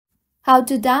How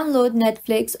to download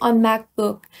Netflix on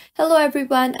MacBook. Hello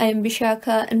everyone, I am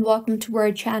Vishaka and welcome to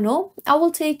our channel. I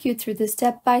will take you through the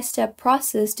step-by-step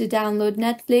process to download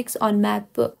Netflix on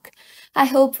MacBook. I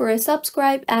hope for a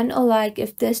subscribe and a like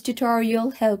if this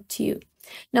tutorial helped you.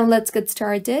 Now let's get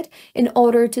started. In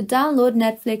order to download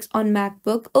Netflix on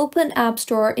MacBook, open App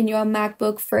Store in your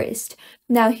MacBook first.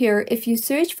 Now here, if you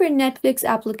search for Netflix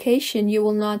application, you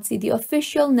will not see the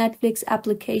official Netflix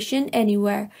application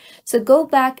anywhere. So go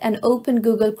back and open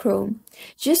Google Chrome.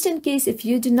 Just in case if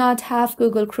you do not have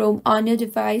Google Chrome on your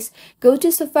device, go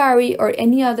to Safari or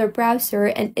any other browser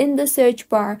and in the search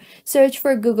bar, search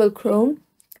for Google Chrome.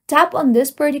 Tap on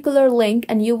this particular link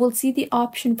and you will see the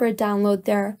option for download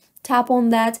there. Tap on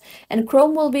that and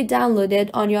Chrome will be downloaded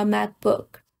on your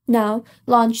MacBook. Now,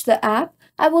 launch the app.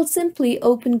 I will simply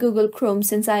open Google Chrome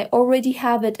since I already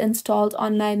have it installed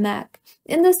on my Mac.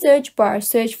 In the search bar,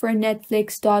 search for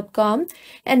netflix.com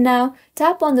and now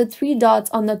tap on the three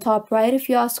dots on the top right of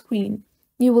your screen.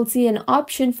 You will see an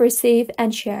option for save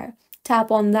and share.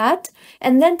 Tap on that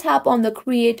and then tap on the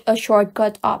create a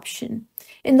shortcut option.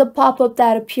 In the pop-up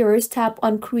that appears, tap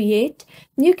on Create.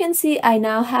 You can see I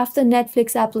now have the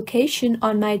Netflix application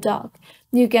on my dock.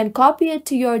 You can copy it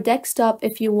to your desktop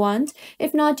if you want.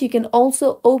 If not, you can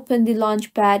also open the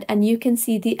Launchpad and you can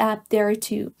see the app there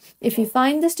too. If you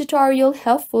find this tutorial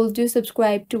helpful, do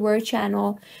subscribe to our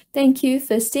channel. Thank you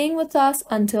for staying with us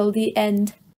until the end.